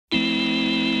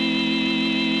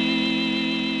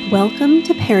Welcome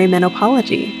to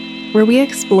Perimenopology, where we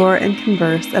explore and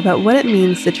converse about what it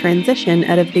means to transition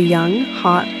out of the young,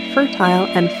 hot, fertile,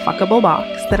 and fuckable box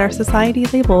that our society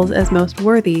labels as most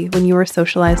worthy when you are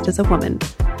socialized as a woman.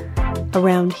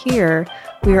 Around here,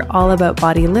 we are all about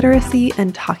body literacy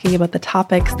and talking about the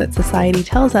topics that society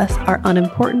tells us are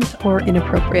unimportant or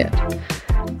inappropriate.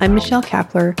 I'm Michelle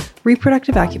Kapler,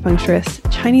 reproductive acupuncturist,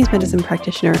 Chinese medicine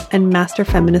practitioner, and master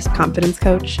feminist confidence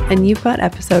coach, and you've got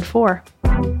episode 4.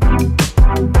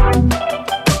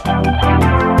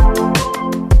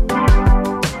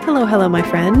 Hello, my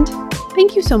friend.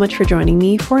 Thank you so much for joining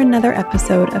me for another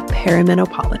episode of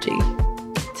Perimenopology.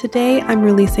 Today, I'm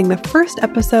releasing the first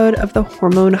episode of the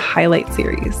Hormone Highlight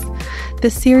series.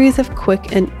 This series of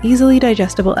quick and easily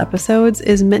digestible episodes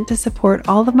is meant to support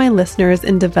all of my listeners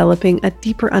in developing a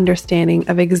deeper understanding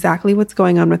of exactly what's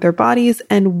going on with their bodies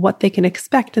and what they can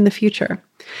expect in the future.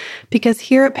 Because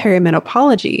here at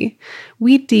Perimenopology,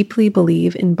 we deeply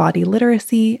believe in body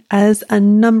literacy as a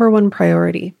number one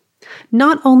priority.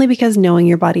 Not only because knowing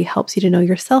your body helps you to know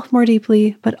yourself more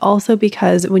deeply, but also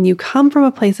because when you come from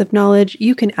a place of knowledge,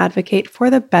 you can advocate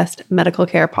for the best medical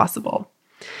care possible.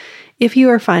 If you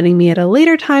are finding me at a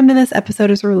later time than this episode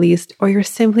is released, or you're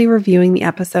simply reviewing the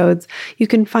episodes, you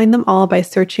can find them all by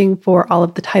searching for all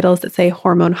of the titles that say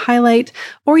Hormone Highlight,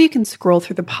 or you can scroll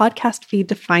through the podcast feed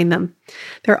to find them.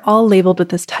 They're all labeled with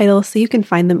this title so you can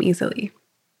find them easily.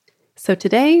 So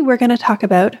today we're going to talk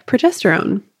about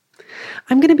progesterone.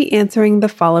 I'm going to be answering the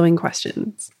following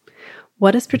questions.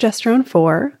 What is progesterone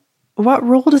for? What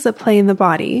role does it play in the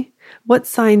body? What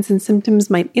signs and symptoms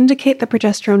might indicate that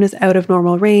progesterone is out of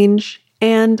normal range?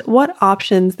 And what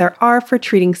options there are for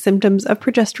treating symptoms of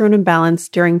progesterone imbalance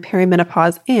during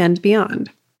perimenopause and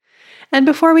beyond. And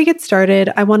before we get started,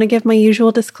 I want to give my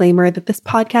usual disclaimer that this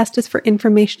podcast is for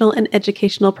informational and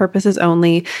educational purposes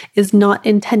only, is not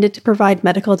intended to provide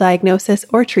medical diagnosis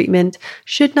or treatment,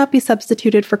 should not be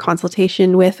substituted for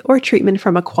consultation with or treatment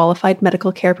from a qualified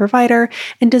medical care provider,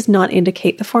 and does not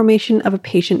indicate the formation of a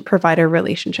patient-provider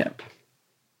relationship.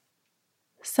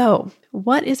 So,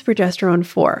 what is progesterone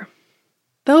for?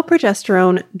 Though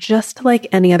progesterone, just like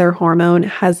any other hormone,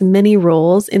 has many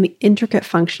roles in the intricate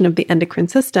function of the endocrine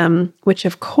system, which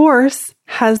of course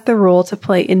has the role to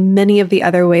play in many of the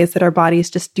other ways that our bodies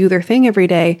just do their thing every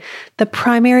day, the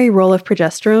primary role of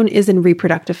progesterone is in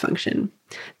reproductive function.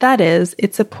 That is,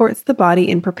 it supports the body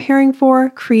in preparing for,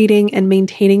 creating, and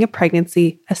maintaining a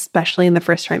pregnancy, especially in the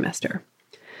first trimester.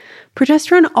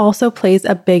 Progesterone also plays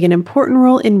a big and important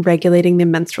role in regulating the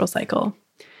menstrual cycle.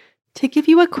 To give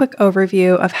you a quick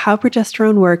overview of how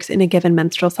progesterone works in a given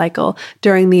menstrual cycle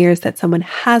during the years that someone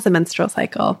has a menstrual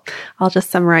cycle, I'll just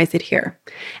summarize it here.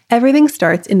 Everything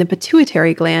starts in the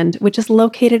pituitary gland, which is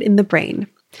located in the brain.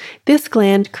 This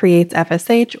gland creates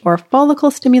FSH, or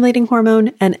follicle-stimulating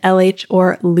hormone, and LH,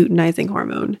 or luteinizing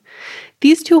hormone.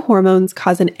 These two hormones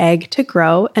cause an egg to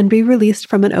grow and be released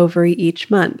from an ovary each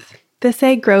month. This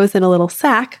egg grows in a little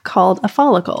sac called a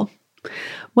follicle.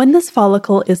 When this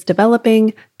follicle is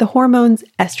developing, the hormones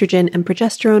estrogen and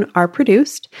progesterone are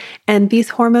produced, and these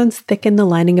hormones thicken the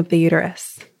lining of the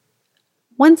uterus.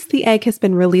 Once the egg has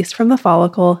been released from the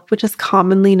follicle, which is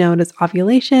commonly known as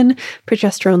ovulation,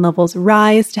 progesterone levels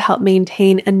rise to help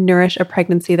maintain and nourish a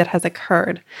pregnancy that has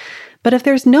occurred. But if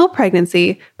there's no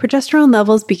pregnancy, progesterone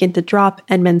levels begin to drop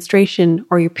and menstruation,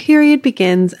 or your period,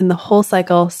 begins and the whole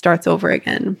cycle starts over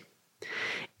again.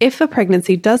 If a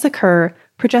pregnancy does occur,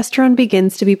 progesterone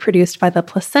begins to be produced by the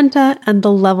placenta and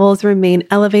the levels remain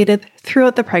elevated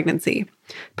throughout the pregnancy.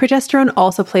 Progesterone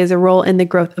also plays a role in the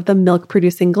growth of the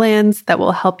milk-producing glands that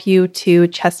will help you to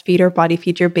chest feed or body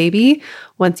feed your baby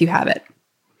once you have it.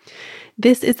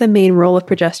 This is the main role of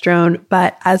progesterone,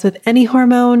 but as with any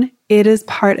hormone, it is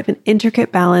part of an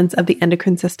intricate balance of the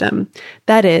endocrine system.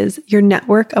 That is, your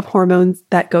network of hormones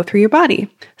that go through your body.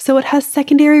 So it has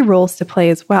secondary roles to play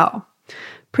as well.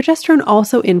 Progesterone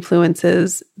also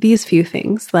influences these few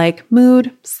things like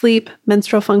mood, sleep,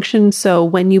 menstrual function, so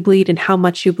when you bleed and how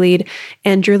much you bleed,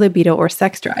 and your libido or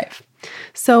sex drive.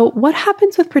 So what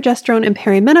happens with progesterone in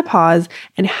perimenopause,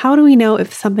 and how do we know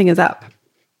if something is up?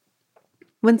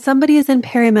 When somebody is in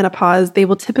perimenopause, they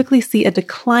will typically see a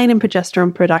decline in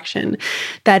progesterone production.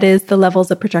 That is, the levels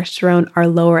of progesterone are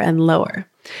lower and lower.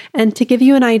 And to give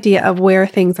you an idea of where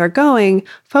things are going,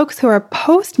 folks who are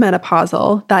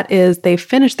postmenopausal, that is, they've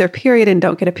finished their period and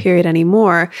don't get a period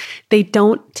anymore, they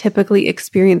don't typically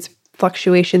experience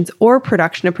fluctuations or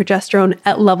production of progesterone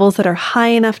at levels that are high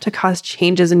enough to cause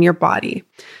changes in your body.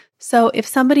 So if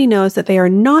somebody knows that they are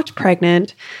not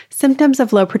pregnant, symptoms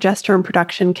of low progesterone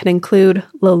production can include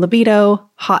low libido,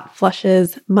 hot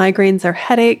flushes, migraines or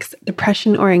headaches,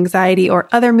 depression or anxiety or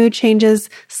other mood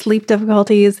changes, sleep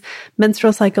difficulties,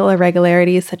 menstrual cycle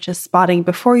irregularities such as spotting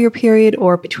before your period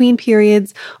or between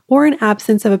periods, or an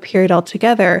absence of a period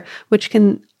altogether, which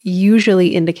can usually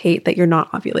indicate that you're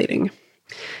not ovulating.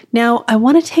 Now, I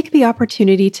want to take the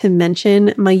opportunity to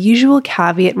mention my usual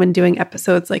caveat when doing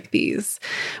episodes like these,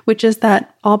 which is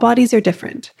that all bodies are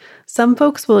different. Some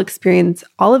folks will experience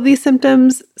all of these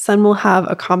symptoms, some will have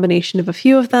a combination of a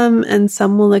few of them, and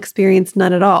some will experience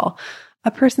none at all.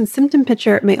 A person's symptom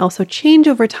picture may also change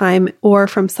over time or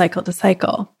from cycle to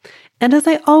cycle. And as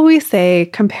I always say,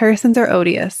 comparisons are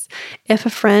odious. If a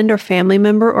friend or family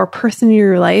member or person in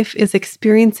your life is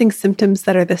experiencing symptoms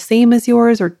that are the same as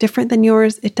yours or different than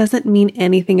yours, it doesn't mean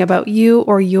anything about you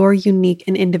or your unique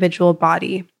and individual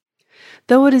body.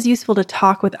 Though it is useful to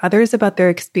talk with others about their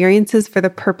experiences for the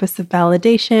purpose of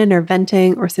validation or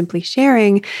venting or simply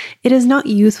sharing, it is not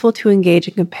useful to engage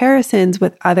in comparisons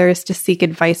with others to seek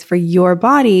advice for your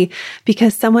body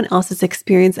because someone else's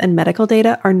experience and medical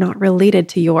data are not related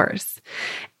to yours.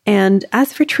 And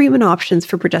as for treatment options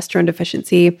for progesterone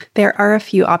deficiency, there are a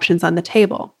few options on the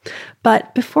table.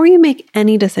 But before you make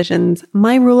any decisions,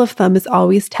 my rule of thumb is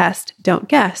always test, don't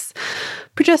guess.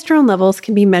 Progesterone levels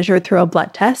can be measured through a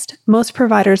blood test. Most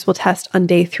providers will test on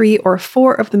day 3 or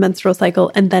 4 of the menstrual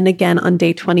cycle and then again on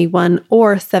day 21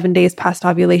 or 7 days past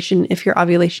ovulation if your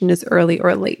ovulation is early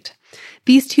or late.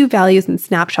 These two values and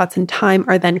snapshots in time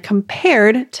are then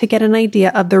compared to get an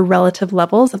idea of the relative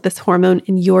levels of this hormone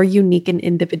in your unique and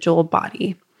individual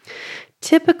body.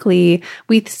 Typically,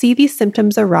 we see these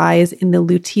symptoms arise in the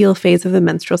luteal phase of the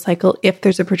menstrual cycle if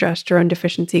there's a progesterone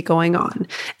deficiency going on,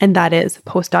 and that is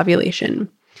post-ovulation.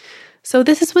 So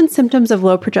this is when symptoms of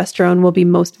low progesterone will be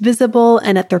most visible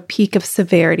and at their peak of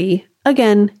severity,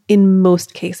 again, in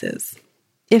most cases.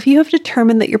 If you have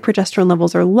determined that your progesterone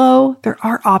levels are low, there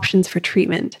are options for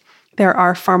treatment. There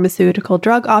are pharmaceutical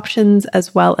drug options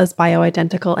as well as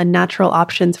bioidentical and natural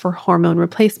options for hormone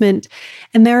replacement.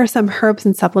 And there are some herbs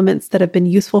and supplements that have been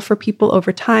useful for people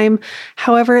over time.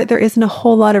 However, there isn't a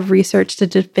whole lot of research to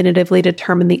definitively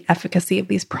determine the efficacy of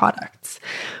these products.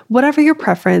 Whatever your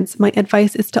preference, my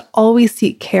advice is to always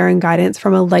seek care and guidance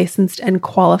from a licensed and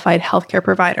qualified healthcare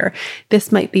provider.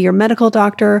 This might be your medical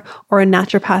doctor or a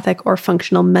naturopathic or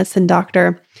functional medicine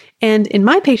doctor. And in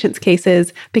my patients'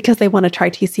 cases, because they want to try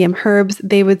TCM herbs,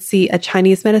 they would see a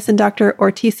Chinese medicine doctor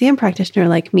or TCM practitioner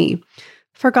like me.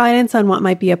 For guidance on what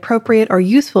might be appropriate or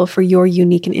useful for your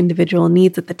unique and individual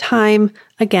needs at the time,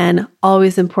 again,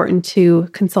 always important to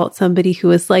consult somebody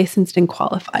who is licensed and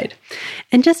qualified.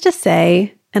 And just to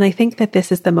say, and I think that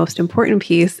this is the most important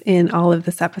piece in all of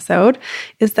this episode,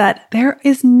 is that there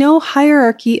is no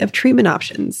hierarchy of treatment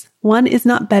options. One is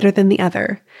not better than the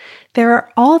other. There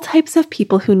are all types of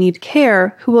people who need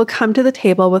care who will come to the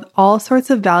table with all sorts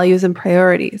of values and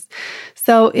priorities.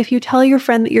 So if you tell your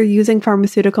friend that you're using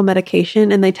pharmaceutical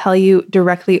medication and they tell you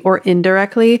directly or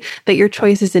indirectly that your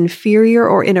choice is inferior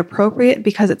or inappropriate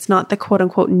because it's not the quote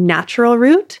unquote natural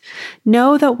route,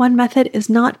 know that one method is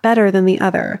not better than the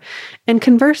other. And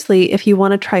conversely, if you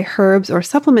want to try herbs or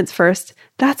supplements first,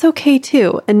 that's okay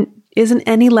too, and isn't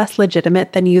any less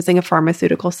legitimate than using a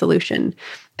pharmaceutical solution.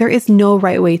 There is no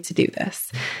right way to do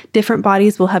this. Different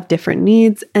bodies will have different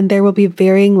needs, and there will be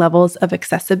varying levels of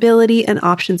accessibility and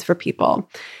options for people.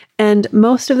 And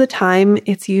most of the time,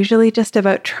 it's usually just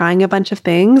about trying a bunch of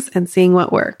things and seeing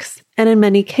what works. And in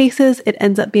many cases, it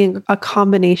ends up being a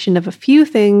combination of a few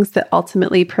things that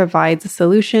ultimately provides a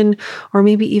solution, or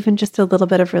maybe even just a little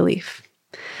bit of relief.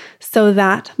 So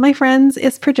that, my friends,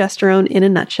 is progesterone in a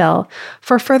nutshell.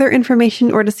 For further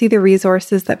information or to see the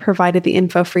resources that provided the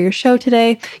info for your show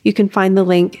today, you can find the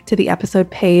link to the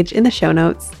episode page in the show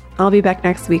notes. I'll be back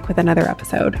next week with another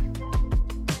episode.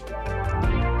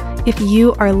 If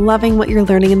you are loving what you're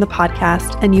learning in the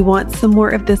podcast and you want some more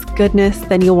of this goodness,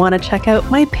 then you'll want to check out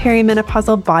my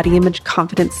Perimenopausal Body Image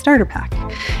Confidence Starter Pack.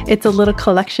 It's a little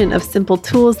collection of simple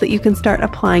tools that you can start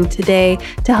applying today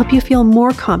to help you feel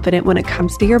more confident when it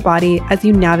comes to your body as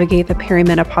you navigate the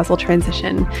perimenopausal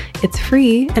transition. It's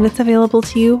free and it's available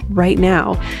to you right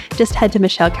now. Just head to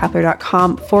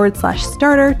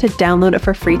michellecathler.com/starter to download it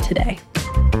for free today.